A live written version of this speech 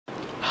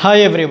Hi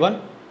everyone.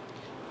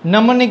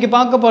 நம்ம இன்னைக்கு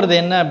பார்க்க போறது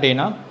என்ன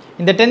அப்படினா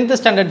இந்த 10th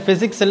ஸ்டாண்டர்ட்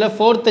பிசிக்ஸ்ல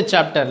 4th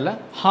சாப்டர்ல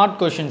ஹார்ட்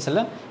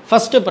क्वेश्चंसல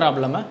ஃபர்ஸ்ட்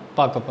ப்ராப்ளமை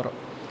பார்க்க போறோம்.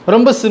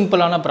 ரொம்ப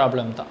சிம்பிளான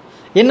ப்ராப்ளம் தான்.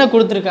 என்ன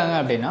கொடுத்திருக்காங்க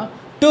அப்படினா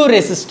two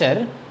resistor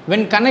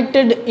when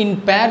connected in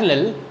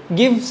parallel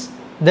gives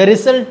the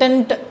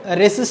resultant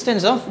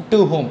resistance of 2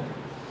 ohm.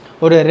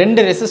 ஒரு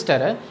ரெண்டு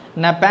ரெசிஸ்டரை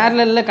நான்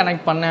parallelல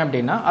கனெக்ட் பண்ணேன்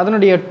அப்படினா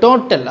அதனுடைய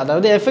டோட்டல்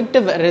அதாவது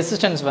எஃபெக்டிவ்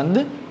ரெசிஸ்டன்ஸ்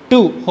வந்து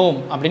 2 ohm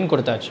அப்படினு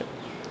கொடுத்தாச்சு.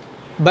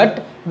 But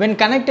when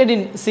connected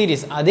in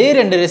series அதே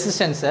ரெண்டு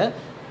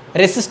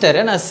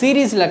ரெசிஸ்டரை நான்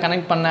சீரிஸ்ல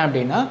கனெக்ட் பண்ணேன்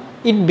அப்படினா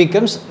it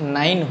becomes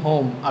 9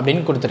 ohm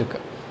அப்படினு கொடுத்திருக்கு.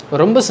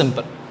 ரொம்ப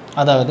சிம்பிள்.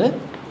 அதாவது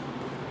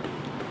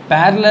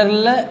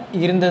parallelல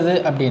இருந்தது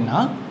அப்படினா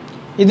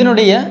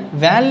இதனுடைய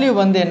வேல்யூ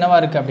வந்து என்னவா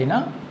இருக்கு அப்படினா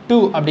 2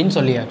 அப்படினு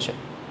சொல்லியாச்சு.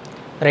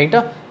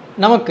 ரைட்டா?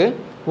 நமக்கு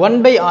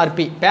 1/rp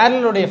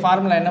parallel உடைய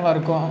ஃபார்முலா என்னவா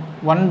இருக்கும்?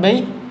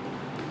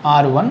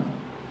 1/r1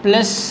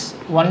 plus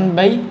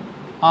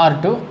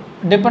 1/r2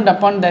 depend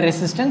upon the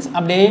resistance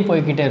அப்படியே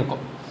போய்க்கிட்டே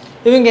இருக்கும்.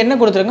 இவங்க என்ன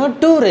கொடுத்துருக்காங்க?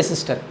 2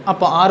 ரெசிஸ்டர்.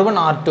 அப்போ R1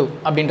 R2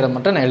 அப்படின்றத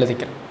மட்டும் நான்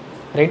எழுதிக்கிறேன்.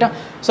 ரைட்டா?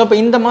 ஸோ அப்போ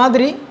இந்த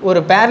மாதிரி ஒரு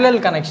parallel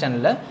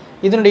கனெக்ஷனில்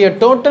இதனுடைய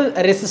டோட்டல்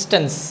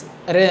ரெசிஸ்டன்ஸ்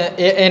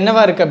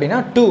என்னவா இருக்குது அப்படின்னா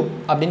 2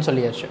 அப்படின்னு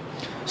சொல்லியாச்சு.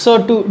 ஸோ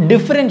டு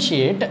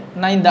டிஃப்ரென்ஷியேட்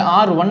நான் இந்த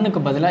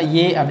R1க்கு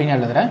பதிலாக A அப்படின்னு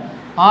எழுதுகிறேன்,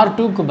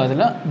 R2க்கு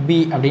பதிலாக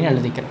B அப்படின்னு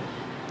எழுதிக்கிறேன்.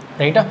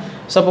 ரைட்டா?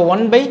 ஸோ அப்போ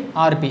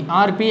 1/rp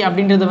RP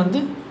அப்படின்றது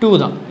வந்து 2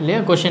 தான்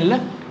இல்லையா? கொஷனில்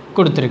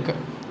கொடுத்துருக்கு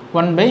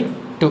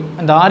 1/2.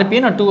 இந்த RP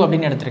நான் 2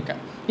 அப்படின்னு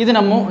எடுத்திருக்கேன். இது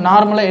நம்ம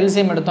நார்மலாக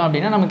எல்சிஎம் எடுத்தோம்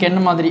அப்படின்னா நமக்கு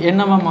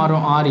என்னவா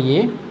மாறும்?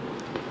 RA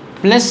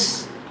plus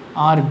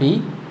RB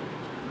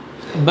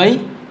by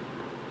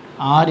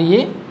RA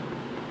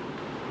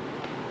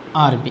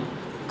RB.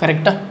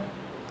 கரெக்டா?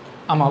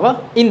 ஆமாவா?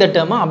 இந்த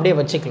டேர்மை அப்படியே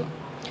வச்சுக்கலாம்.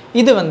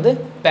 இது வந்து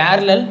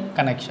parallel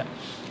கனெக்ஷன்.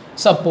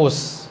 சப்போஸ்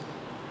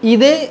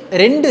இதே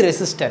ரெண்டு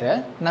ரெசிஸ்டரை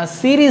நான்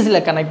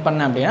சீரீஸில் கனெக்ட்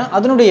பண்ணேன் அப்படின்னா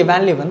அதனுடைய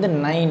வேல்யூ வந்து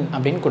 9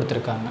 அப்படின்னு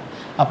கொடுத்துருக்காங்க.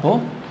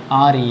 அப்போது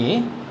RA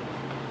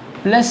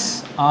plus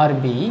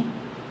RB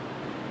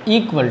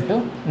equal to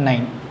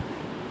 9.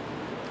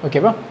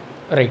 ஓகேவா?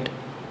 ரைட்.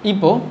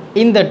 இப்போது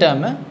இந்த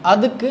டேர்மை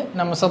அதுக்கு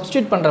நம்ம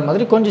சப்ஸ்டியூட் பண்ணுற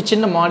மாதிரி கொஞ்சம்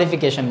சின்ன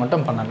மாடிஃபிகேஷன்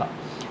மட்டும் பண்ணலாம்.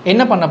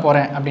 என்ன பண்ண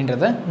போகிறேன்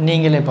அப்படின்றத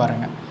நீங்களே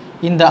பாருங்கள்.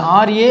 இந்த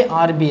RA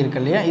RB இருக்கு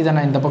இல்லையா, இதை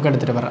நான் இந்த பக்கம்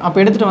எடுத்துகிட்டு வரேன். அப்போ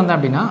எடுத்துகிட்டு வந்தேன்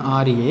அப்படின்னா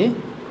RA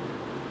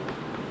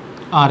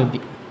RB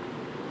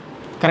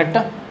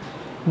கரெக்டாக,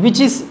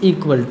 விச் இஸ்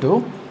ஈக்குவல் டு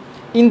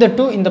இந்த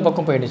 2 இந்த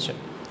பக்கம் போயிடுச்சு.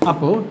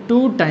 அப்போது 2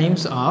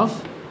 times of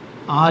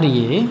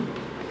RA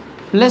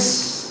plus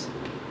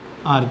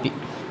RB.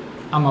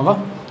 ஆமாவா?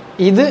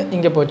 இது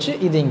இங்கே போச்சு,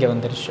 இது இங்கே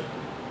வந்துருச்சு.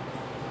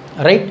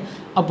 ரைட்?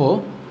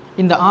 அப்போது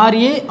இந்த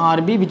RA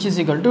RB which is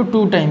equal to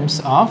 2 times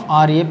of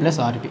RA plus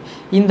RB.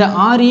 இந்த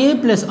RA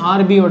plus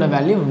RB ஓட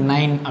வேல்யூ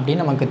 9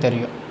 அப்படின்னு நமக்கு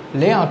தெரியும்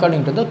இல்லையா?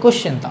 அக்கார்டிங் டு த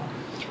கொஸ்டின் தான்.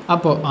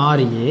 அப்போது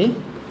RA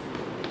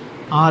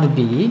RB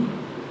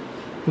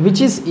which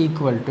is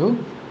equal to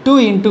 2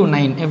 into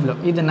 9 எவ்வளோ?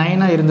 இது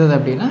 9 இருந்தது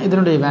அப்படின்னா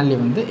இதனுடைய வேல்யூ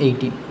வந்து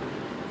 18.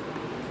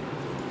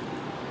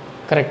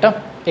 கரெக்டாக?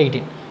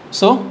 18.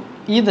 ஸோ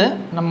இதை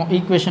நம்ம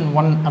ஈக்குவேஷன்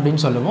 1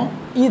 அப்படின்னு சொல்லுவோம்,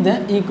 இதை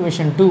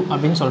ஈக்குவேஷன் 2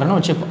 அப்படின்னு சொல்கிறேன்னு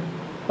வச்சுப்போம்,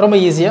 ரொம்ப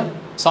ஈஸியாக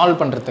சால்வ்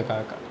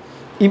பண்ணுறதுக்காக.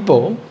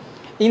 இப்போது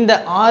இந்த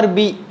RB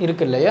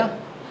இருக்கு இல்லையா,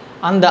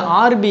 அந்த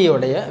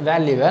RBயோடைய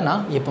வேல்யூவை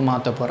நான் இப்போ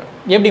மாற்ற போகிறேன்.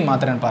 எப்படி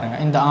மாற்றுறேன்னு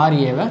பாருங்கள். இந்த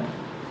RAவை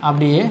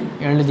அப்படியே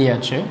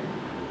எழுதியாச்சு,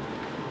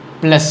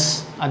 ப்ளஸ்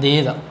அதே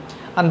தான்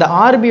அந்த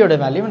RBயோட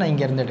வேல்யூவை நான்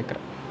இங்கேருந்து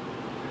எடுக்கிறேன்.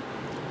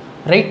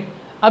 ரைட்?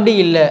 அப்படி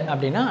இல்லை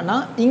அப்படின்னா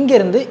நான்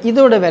இங்கேருந்து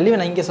இதோட வேல்யூவை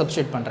நான் இங்கே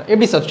சப்ஸ்டியூட் பண்ணுறேன்.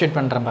 எப்படி சப்ஸ்டியூட்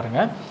பண்ணுறேன்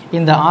பாருங்கள்.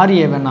 இந்த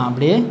RAவை நான்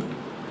அப்படியே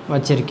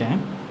வச்சுருக்கேன்,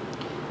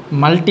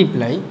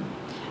 மல்டிப்ளை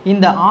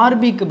இந்த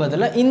RBக்கு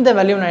பதிலாக இந்த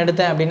வேல்யூ நான்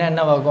எடுத்தேன் அப்படின்னா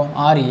என்னவாகும்?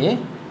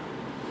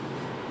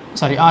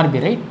 RB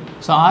right?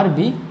 So RB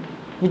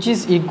which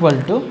is equal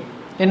to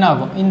என்ன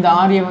ஆகும்? இந்த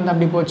RA வந்து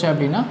அப்படி போச்சு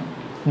அப்படின்னா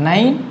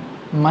 9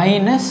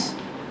 மைனஸ்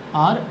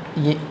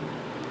RA.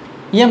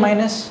 ஏன்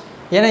மைனஸ்?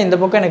 ஏன்னா இந்த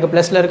பக்கம் எனக்கு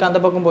ப்ளஸில் இருக்குது, அந்த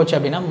பக்கம் போச்சு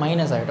அப்படின்னா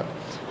மைனஸ் ஆகிடும்.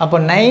 அப்போ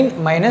 9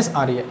 மைனஸ்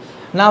RA.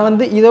 நான்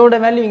வந்து இதோட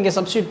வேல்யூ இங்கே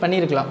சப்ஸ்டியூட்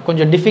பண்ணியிருக்கலாம்,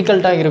 கொஞ்சம்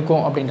டிஃபிகல்ட்டாக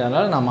இருக்கும்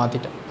அப்படின்றதுனால நான்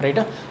மாற்றிட்டேன்.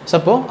 ரைட்டா?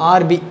 சப்போ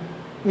RB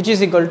which is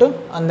equal to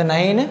அந்த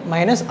 9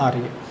 மைனஸ்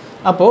RA.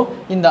 அப்போது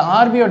இந்த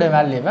RBயோட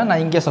வேல்யூவை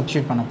நான் இங்கே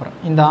சப்ஸ்டியூட் பண்ண போகிறேன்.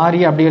 இந்த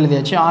RA அப்படி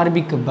எழுதியாச்சு,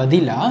 RBக்கு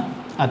பதிலாக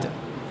அது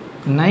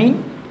 9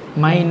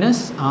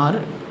 minus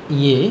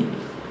RA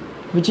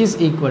which is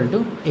equal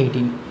to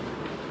 18.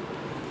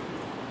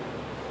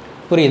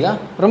 புரியுதா?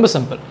 ரொம்ப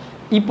சிம்பிள்.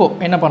 இப்போது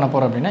என்ன பண்ண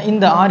போகிறோம் அப்படின்னா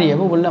இந்த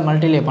RAவை உள்ள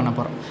மல்டிப்ளை பண்ண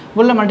போகிறோம்.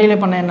 உள்ள மல்டிப்ளை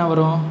பண்ண என்ன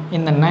வரும்?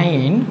 இந்த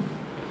 9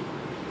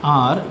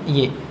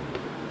 RA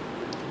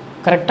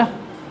கரெக்டாக,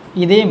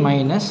 இதே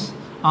மைனஸ்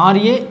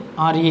RA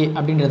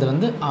அப்படின்றது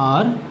வந்து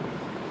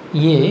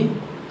RA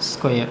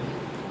square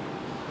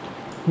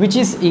which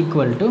is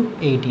equal to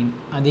 18.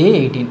 அதே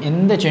 18,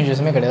 எந்த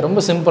சேஞ்சஸுமே கிடையாது.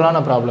 ரொம்ப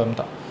சிம்பிளான ப்ராப்ளம்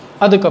தான்.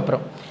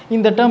 அதுக்கப்புறம்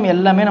இந்த டேர்ம்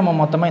எல்லாமே நம்ம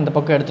மொத்தமாக இந்த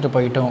பக்கம் எடுத்துகிட்டு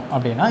போயிட்டோம்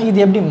அப்படின்னா இது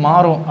எப்படி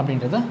மாறும்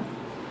அப்படின்றத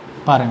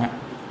பாருங்கள்.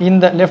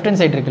 இந்த லெஃப்ட் ஹேண்ட்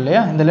சைடு இருக்கு இல்லையா,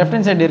 இந்த லெஃப்ட்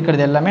ஹேண்ட் சைடு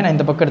இருக்கிறது எல்லாமே நான்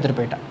இந்த பக்கம் எடுத்துகிட்டு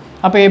போயிட்டேன்.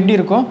 அப்போ எப்படி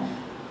இருக்கும்?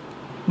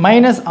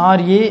 மைனஸ்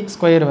RA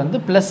ஸ்கொயர் வந்து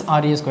ப்ளஸ்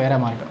RA ஸ்கொயராக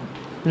மாறிடும்.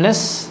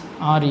 Plus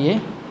RA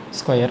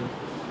square.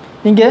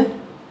 இங்கே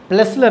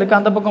ப்ளஸில் இருக்க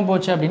அந்த பக்கம்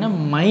போச்சு அப்படின்னா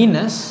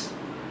மைனஸ்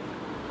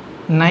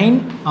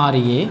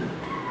 9RA.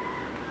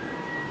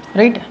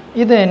 ரைட்,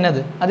 இது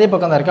என்னது அதே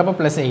பக்கம் தான் இருக்குது. அப்போ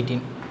plus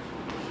 18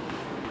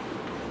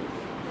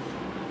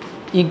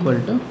 equal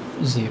to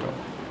 0.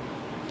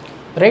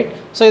 Right,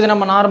 so இது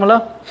நம்ம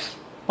நார்மலாக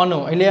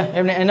பண்ணுவோம் இல்லையா?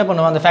 என்ன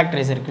பண்ணுவோம், அந்த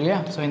ஃபேக்டரிஸ் இருக்குது இல்லையா?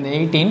 ஸோ இந்த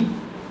 18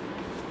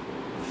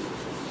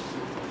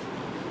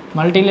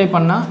 மல்டிப்ளை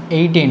பண்ணால்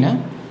 18,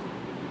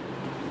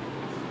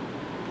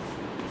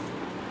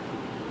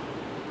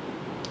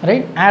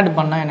 ரைட், ஆட்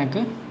பண்ணால் எனக்கு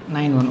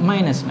 9 வரும்,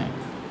 மைனஸ் 9.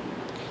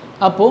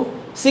 அப்போது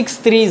 6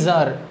 3s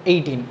are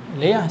 18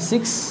 இல்லையா?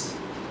 6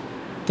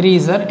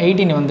 3s are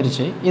 18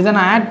 வந்துருச்சு. இதை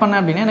நான் ஆட் பண்ணேன்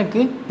அப்படின்னா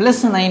எனக்கு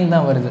ப்ளஸ் 9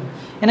 தான் வருது.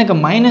 எனக்கு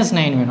மைனஸ்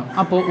 9 வேணும்.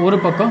 அப்போது ஒரு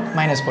பக்கம்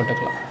மைனஸ்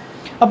போட்டுக்கலாம்.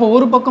 அப்போ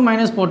ஒரு பக்கம்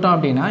மைனஸ் போட்டோம்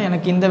அப்படின்னா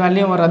எனக்கு இந்த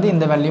வேல்யூவும் வராது,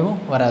 இந்த வேல்யூவும்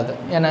வராது,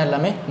 ஏன்னா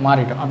எல்லாமே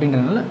மாறிட்டோம்.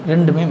 அப்படின்றதுனால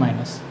ரெண்டுமே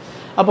மைனஸ்.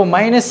 அப்போ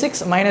 -6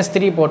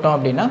 -3 போட்டோம்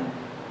அப்படின்னா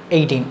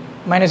 18,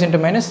 மைனஸ்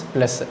இன்ட்டு மைனஸ்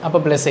ப்ளஸ், அப்போ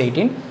ப்ளஸ்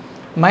 18.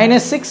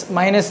 -6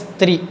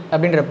 -3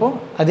 அப்படின்றப்போ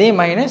அதே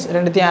மைனஸ்,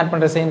 ரெண்டுத்தையும் ஆட்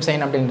பண்ணுற சேம்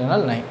சைன்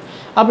அப்படின்றதுனால 9.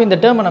 அப்போ இந்த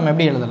டேர்மை நம்ம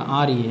எப்படி எழுதலாம்,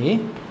 RA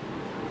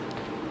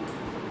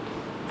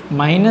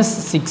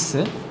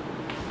 -6,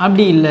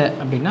 அப்படி இல்லை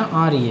அப்படின்னா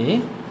RA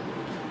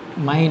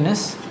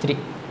 -3.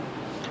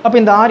 அப்போ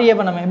இந்த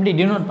RAவை நம்ம எப்படி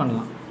டினோட்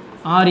பண்ணலாம்,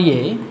 RA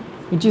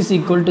which is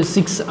equal to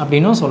 6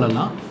 அப்படின்னும்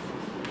சொல்லலாம்,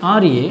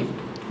 RA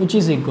which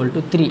is equal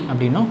to 3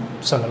 அப்படின்னும்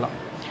சொல்லலாம்.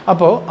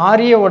 அப்போது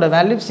RAவோட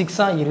வேல்யூ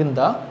 6ஆக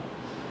இருந்தால்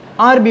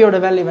RBயோட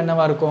வேல்யூ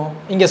என்னவாக இருக்கும்,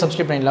 இங்கே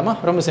சப்ஸ்டியூட் பண்ணிடலாமா?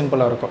 ரொம்ப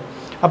சிம்பிளாக இருக்கும்.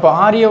 அப்போ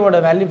RAவோட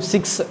வேல்யூ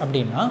 6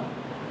 அப்படின்னா,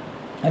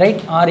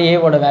 right,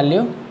 RAவோட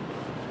value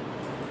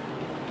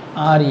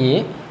RA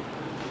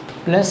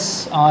plus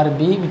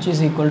RB which is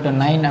equal to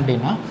 9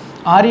 அப்படின்னா,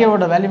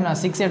 RAவோட வேல்யூ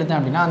நான் 6 எடுத்தேன்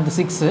அப்படின்னா அந்த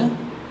 6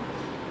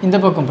 இந்த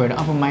பக்கம் போய்டும்,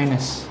 அப்போ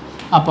மைனஸ்.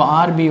 அப்போ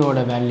RBயோட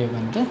வேல்யூ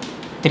வந்து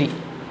 3.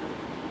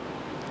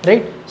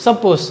 ரைட்,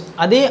 சப்போஸ்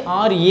அதே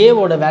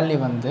RAவோட வேல்யூ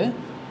வந்து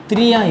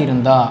 3ஆக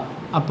இருந்தால்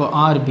அப்போ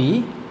RB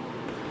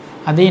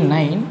அதே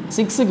 9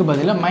 6க்கு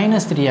பதிலாக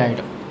 -3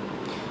 ஆகிடும்.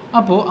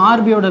 அப்போது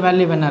RBயோட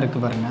வேல்யூ என்ன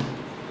இருக்குது பாருங்கள்,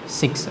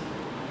 6.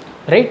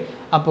 ரைட்,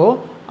 அப்போது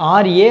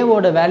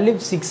RAவோட வேல்யூ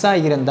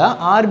 6ஆக இருந்தால்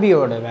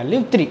RBயோட வேல்யூ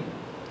 3,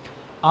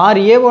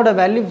 RAவோட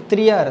வேல்யூ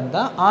 3ஆக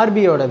இருந்தால்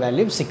RBயோட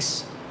வேல்யூ 6.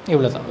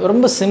 இவ்வளோ தான்,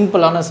 ரொம்ப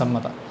சிம்பிளான சம்ம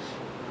தான்,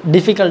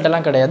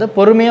 டிஃபிகல்ட்டெல்லாம் கிடையாது.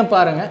 பொறுமையாக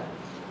பாருங்கள்,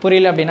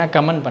 புரியல அப்படின்னா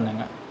கமெண்ட்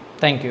பண்ணுங்கள்.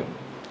 Thank you.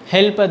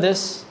 Help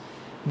others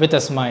with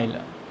a smile.